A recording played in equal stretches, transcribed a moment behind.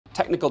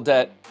Technical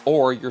debt,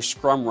 or your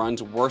Scrum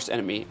run's worst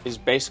enemy, is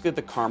basically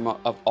the karma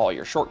of all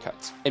your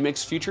shortcuts. It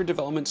makes future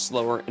development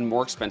slower and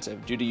more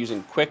expensive due to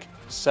using quick,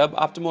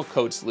 suboptimal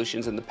code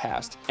solutions in the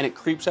past, and it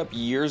creeps up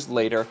years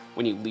later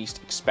when you least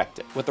expect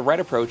it. With the right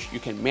approach, you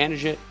can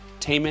manage it,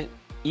 tame it,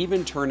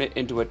 even turn it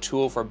into a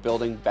tool for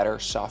building better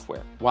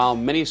software. While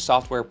many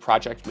software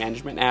project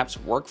management apps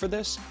work for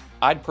this,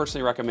 I'd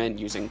personally recommend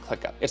using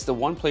ClickUp. It's the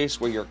one place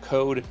where your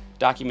code,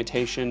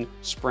 documentation,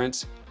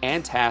 sprints,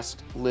 and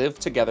tasks live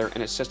together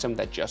in a system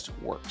that just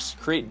works.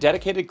 Create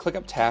dedicated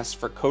ClickUp tasks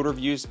for code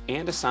reviews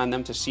and assign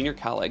them to senior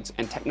colleagues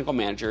and technical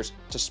managers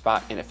to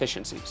spot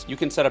inefficiencies. You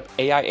can set up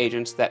AI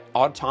agents that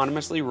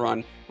autonomously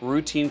run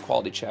routine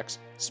quality checks,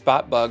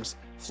 spot bugs,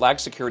 flag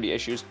security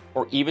issues,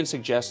 or even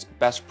suggest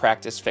best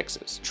practice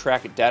fixes.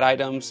 Track debt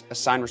items,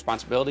 assign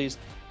responsibilities,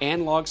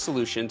 and log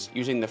solutions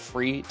using the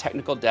free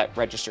technical debt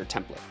register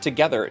template.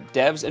 Together,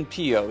 devs and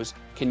POs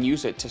can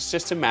use it to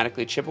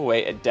systematically chip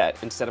away at debt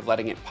instead of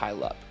letting it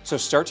pile up. So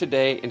start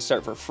today and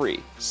start for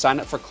free. Sign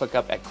up for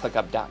ClickUp at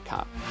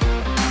clickup.com.